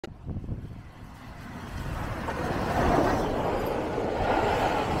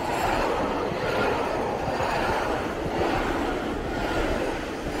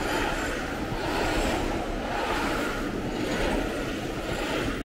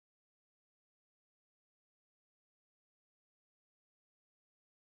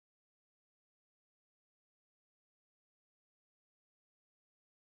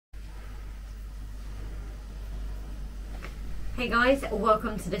Hey guys,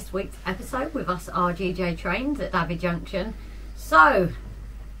 welcome to this week's episode with us RGJ trains at David Junction. So,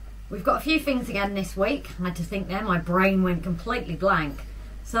 we've got a few things again this week. I had to think there, my brain went completely blank.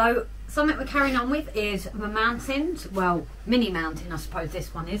 So, something we're carrying on with is the mountains. Well, mini mountain I suppose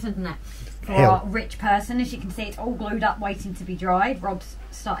this one is, isn't it? For our rich person. As you can see, it's all glued up waiting to be dried. Rob's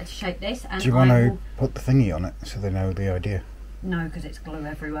started to shape this. And do you want to put the thingy on it so they know the idea? No, because it's glue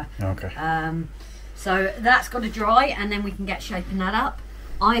everywhere. Okay. So that's got to dry and then we can get shaping that up.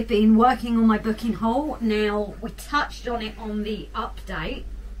 I've been working on my booking hole. Now, we touched on it on the update,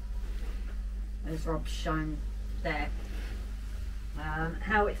 as Rob's shown there,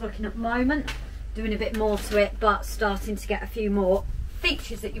 how it's looking at the moment. Doing a bit more to it, but starting to get a few more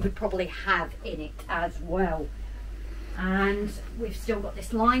features that you would probably have in it as well. And we've still got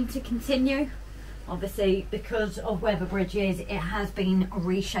this line to continue. Obviously, because of where the bridge is, it has been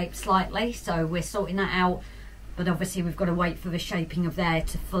reshaped slightly, so we're sorting that out. But obviously, we've got to wait for the shaping of there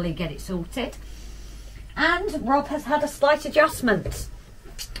to fully get it sorted. And Rob has had a slight adjustment.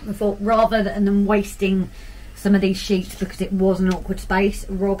 We thought rather than wasting some of these sheets because it was an awkward space,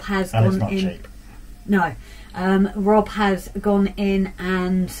 Rob has and gone it's not in. cheap. No, Rob has gone in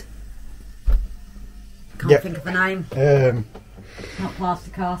and can't think of the name. Not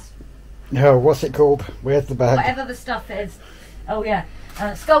plaster cast. No, what's it called? Where's the bag? Whatever the stuff is. Oh yeah,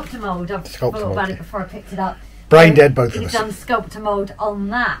 sculptor mould. I've thought about it before I picked it up. Brain dead, both of He's us. done sculptor mould on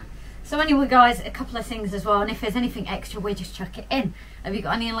that. So anyway, guys, a couple of things as well. And if there's anything extra, we'll just chuck it in. Have you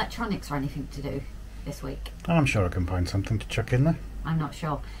got any electronics or anything to do this week? I'm sure I can find something to chuck in there. I'm not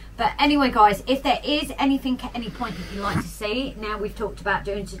sure. But anyway, guys, if there is anything at any point that you'd like to see, now we've talked about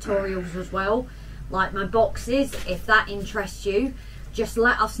doing tutorials as well, like my boxes, if that interests you, just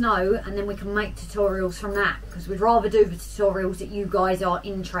let us know and then we can make tutorials from that, because we'd rather do the tutorials that you guys are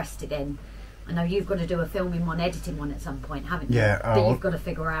interested in. I know you've got to do a filming one, editing one at some point, haven't you? Yeah. That you've got to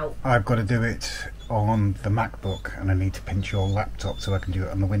figure out. I've got to do it on the MacBook and I need to pinch your laptop so I can do it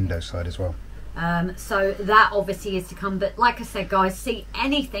on the Windows side as well. So that obviously is to come, but like I said, guys, see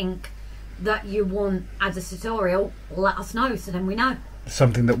anything that you want as a tutorial, let us know so then we know.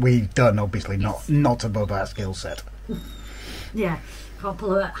 Something that we've done, obviously, not above our skill set. Yeah, can't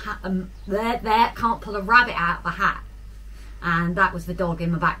pull a hat, can't pull a rabbit out of a hat. And that was the dog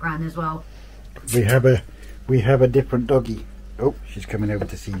in the background as well. We have a different doggy. Oh, she's coming over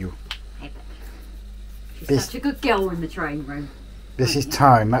to see you. She's such a good girl in the train room. This is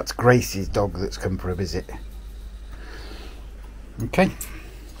Time. That's Gracie's dog that's come for a visit. Okay.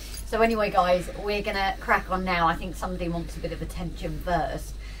 So anyway, guys, we're gonna crack on now. I think somebody wants a bit of attention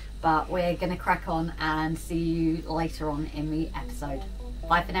first, but we're gonna crack on and see you later on in the episode.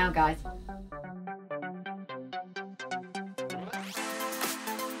 Bye for now, guys.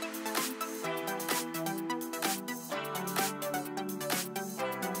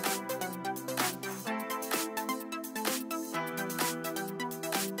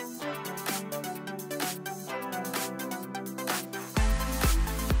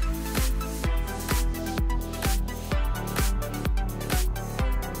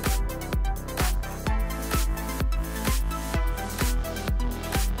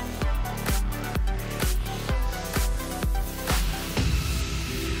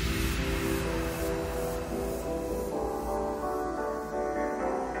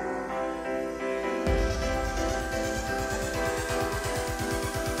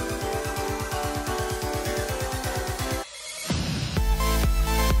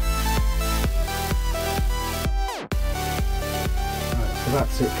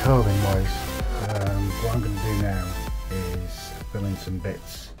 That's it carving wise. What I'm going to do now is fill in some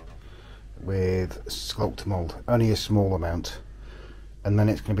bits with sculptor mould, only a small amount, and then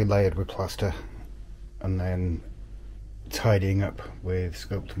it's going to be layered with plaster and then tidying up with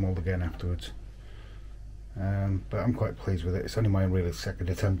sculptor mould again afterwards. But I'm quite pleased with it. It's only my really second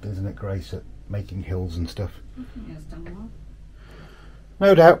attempt, isn't it, Grace, at making hills and stuff? I think it's done well.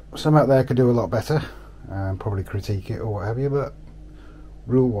 No doubt some out there could do a lot better, probably critique it or what have you, but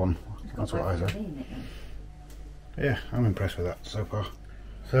rule one, that's what I say. Yeah, I'm impressed with that so far.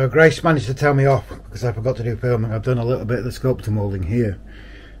 So Grace managed to tell me off because I forgot to do filming. I've done a little bit of the sculptor moulding here,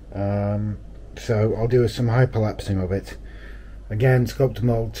 so I'll do some hyperlapsing of it, Again, sculptor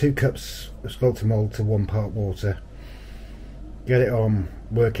mould, 2 cups of sculptor mould to 1 part water. Get it on,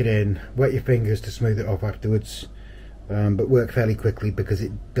 work it in, wet your fingers to smooth it off afterwards, but work fairly quickly because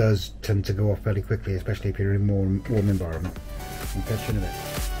it does tend to go off fairly quickly, especially if you're in a warm environment. I'll catch you in a bit.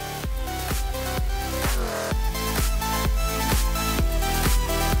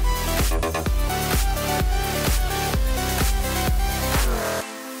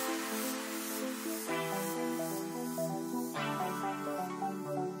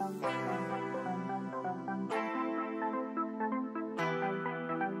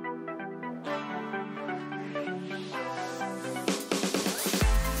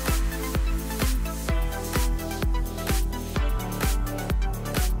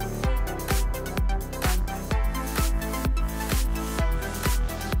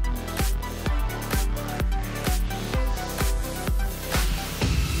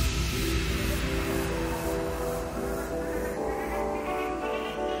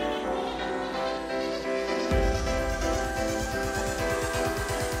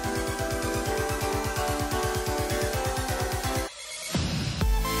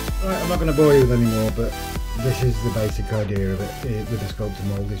 Right, I'm not going to bore you with any more, but this is the basic idea of it with the sculptor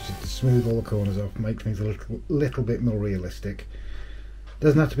mould. It's just to smooth all the corners off, make things a little bit more realistic.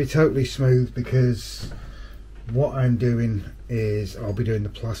 Doesn't have to be totally smooth, because what I'm doing is I'll be doing the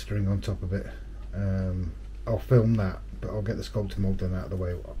plastering on top of it. I'll film that, but I'll get the sculptor mould done out of the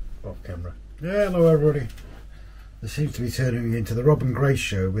way off camera. Yeah, hello everybody. This seems to be turning into the Rob and Grace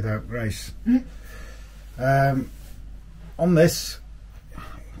show without Grace. On this,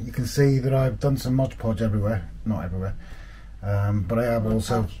 you can see that I've done some Mod Podge everywhere, not everywhere, but I have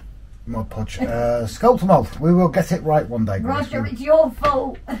also Mod Podge, sculptor mould. We will get it right one day, Grace. Roger, it's your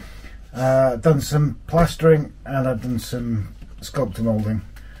fault. Done some plastering and I've done some sculptor moulding,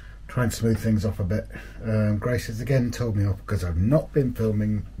 trying to smooth things off a bit. Grace has again told me off because I've not been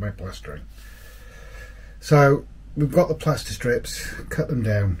filming my plastering. So we've got the plaster strips, cut them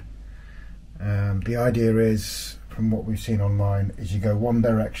down. The idea is, from what we've seen online, is you go one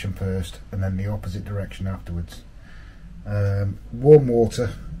direction first and then the opposite direction afterwards. Warm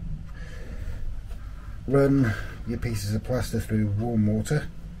water, run your pieces of plaster through warm water,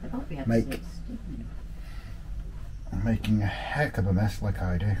 making a heck of a mess like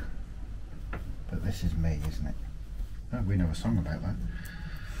I do, but this is me, isn't it? Oh, we know a song about that.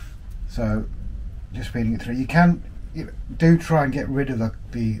 So just feeding it through. You do try and get rid of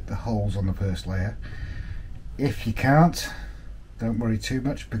the holes on the first layer. If you can't, don't worry too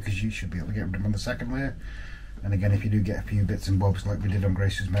much, because you should be able to get rid of them on the second layer. And again, if you do get a few bits and bobs like we did on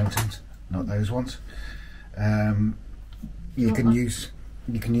Grace's Mountains, not those ones, you can use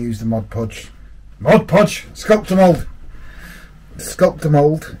the Mod Podge, sculptor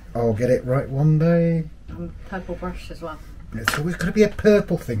mould. I'll get it right one day. Purple brush as well. It's always got to be a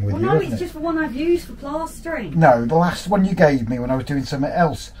purple thing with you, no, isn't it's it? just the one I've used for plastering. No, the last one you gave me when I was doing something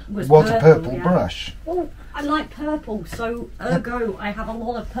else was a purple brush. Oh, I like purple, so ergo I have a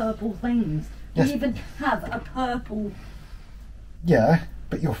lot of purple things. Yes. You even have a purple. Yeah,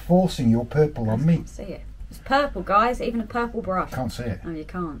 but you're forcing your purple on me. I can't see it. It's purple, guys. Even a purple brush. Can't see it. No, you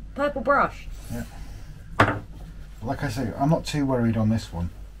can't. Purple brush. Yeah. Like I say, I'm not too worried on this one.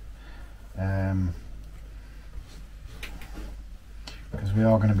 Because we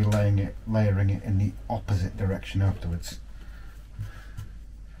are going to be layering it in the opposite direction afterwards.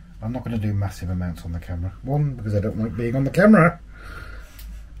 I'm not going to do massive amounts on the camera. One, because I don't like being on the camera.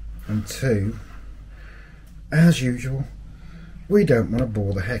 And two, as usual, we don't want to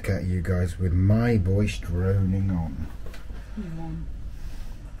bore the heck out of you guys with my voice droning on.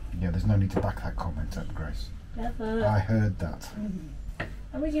 Yeah, there's no need to back that comment up, Grace. I heard that.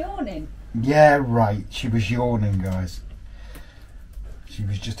 I was yawning. Yeah, right. She was yawning, guys. She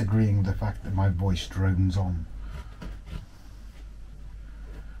was just agreeing with the fact that my voice drones on.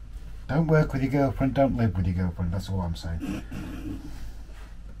 Don't work with your girlfriend, don't live with your girlfriend, that's all I'm saying.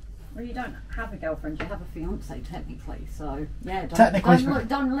 Well, you don't have a girlfriend, you have a fiance technically, so yeah,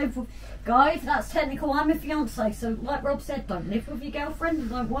 don't live with... Guys, that's technical, I'm a fiance, so like Rob said, don't live with your girlfriend and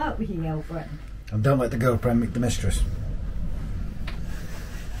don't work with your girlfriend. And don't let the girlfriend meet the mistress.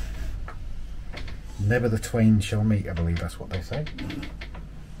 Never the twain shall meet, I believe that's what they say.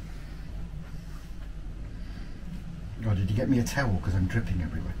 Oh, did you get me a towel? Because I'm dripping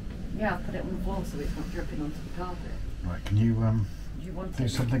everywhere. Yeah, I put it on the floor so it's not dripping onto the carpet. Right, can you do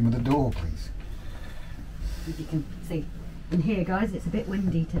something with the door, please? As you can see in here, guys, it's a bit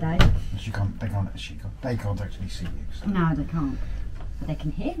windy today. They can't actually see you. So. No, they can't. But they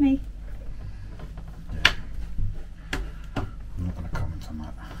can hear me. Yeah. I'm not going to comment on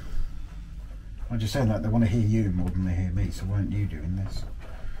that. I'm just saying that they want to hear you more than they hear me, so why aren't you doing this?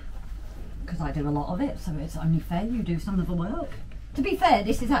 Because I do a lot of it, so it's only fair you do some of the work. To be fair,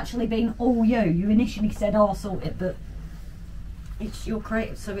 this has actually been all you. You initially said, "Oh, I'll sort it," but it's your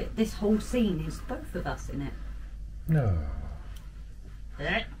creative, so this whole scene is both of us in it. No.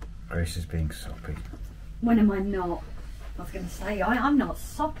 Grace is being soppy. When am I not? I was going to say, I'm not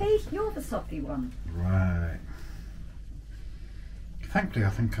soppy. You're the soppy one. Right. Thankfully, I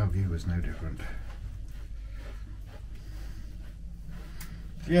think our view is no different.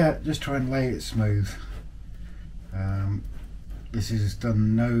 Yeah, just try and lay it smooth. This is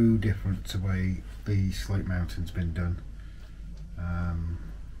done no different to the way the slope mounting's been done.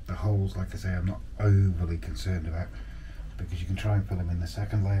 The holes, like I say, I'm not overly concerned about, because you can try and fill them in the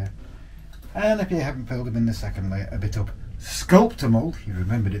second layer. And if you haven't filled them in the second layer, a bit of sculptor mould. You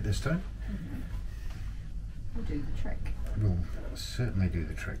remembered it this time. We'll do the trick. We'll certainly do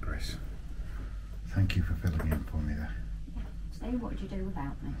the trick, Grace. Thank you for filling in for me there. Say, what would you do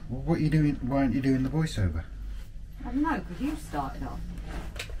without me? Well, what are you doing? Why aren't you doing the voiceover? I don't know, because you started off.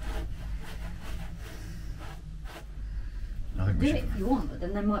 I think Do it if you want, but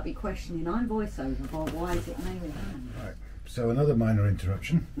then they might be questioning, I'm voiceover, but why is it me with him? Right, so another minor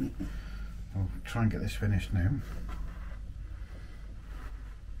interruption. I'll try and get this finished now.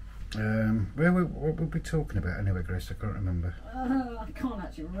 What were we talking about anyway, Grace? I can't remember. I can't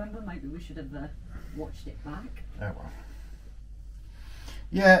actually remember. Maybe we should have watched it back. Oh well.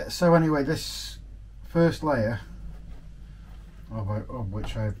 Yeah, so anyway, this first layer, of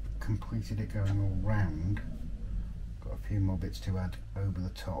which I've completed it going all round, got a few more bits to add over the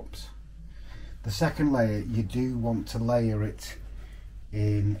tops. The second layer, you do want to layer it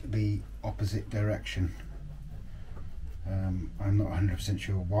in the opposite direction. I'm not 100%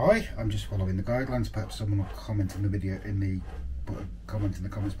 sure why. I'm just following the guidelines. Perhaps someone will comment in the video, comment in the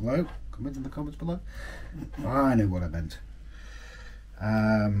comments below. Comment in the comments below. I know what I meant.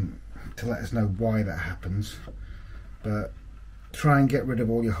 To let us know why that happens. But try and get rid of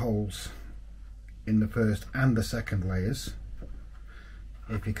all your holes in the first and the second layers.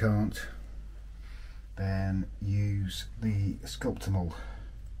 If you can't, then use the sculptor mould,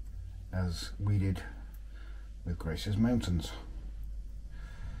 as we did with Grace's mountains.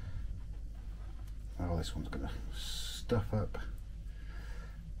 Oh, this one's gonna stuff up.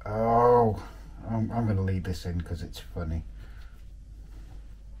 Oh, I'm gonna leave this in because it's funny.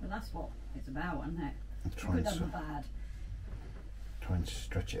 Well, that's what it's about, isn't it? Try and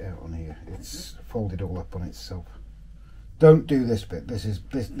stretch it out on here. It's folded all up on itself. Don't do this bit.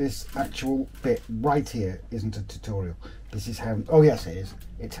 This actual bit right here isn't a tutorial. This is how. Oh yes, it is.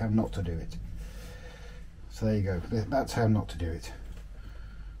 It's how not to do it. So there you go. That's how not to do it.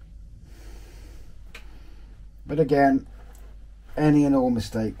 But again, any and all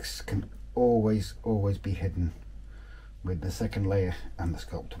mistakes can always be hidden with the second layer and the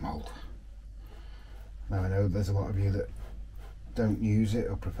sculptor mould. Now I know there's a lot of you that don't use it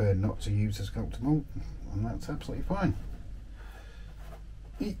or prefer not to use the sculptor mould, and that's absolutely fine.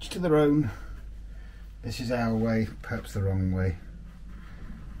 Each to their own. This is our way, perhaps the wrong way.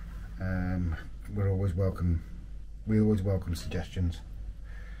 We're always welcome. We always welcome suggestions.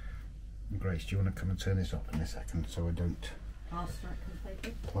 Grace, do you want to come and turn this off in a second so I don't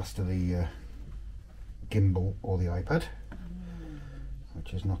plaster the gimbal or the iPad,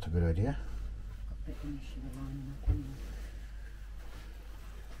 which is not a good idea.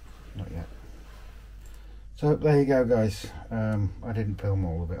 Not yet. So there you go, guys. I didn't film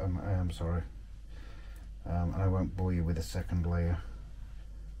all of it. I am sorry. And I won't bore you with a second layer.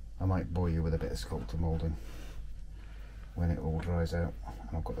 I might bore you with a bit of sculptor moulding when it all dries out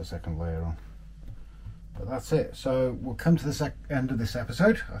and I've got the second layer on. But that's it. So we'll come to the end of this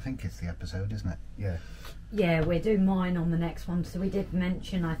episode. I think it's the episode, isn't it? Yeah. Yeah, we're doing mine on the next one. So we did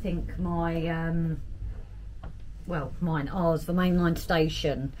mention, I think, my ours, the mainline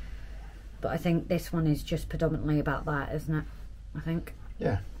station. But I think this one is just predominantly about that, isn't it? I think.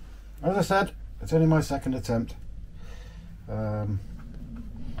 Yeah. As I said, it's only my second attempt.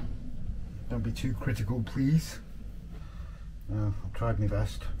 Don't be too critical, please. I've tried my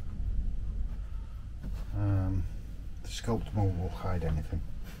best. The sculpt mold will hide anything.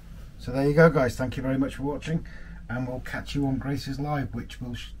 So there you go, guys. Thank you very much for watching, and we'll catch you on Grace's Live, which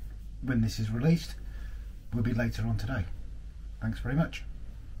will, when this is released, will be later on today. Thanks very much.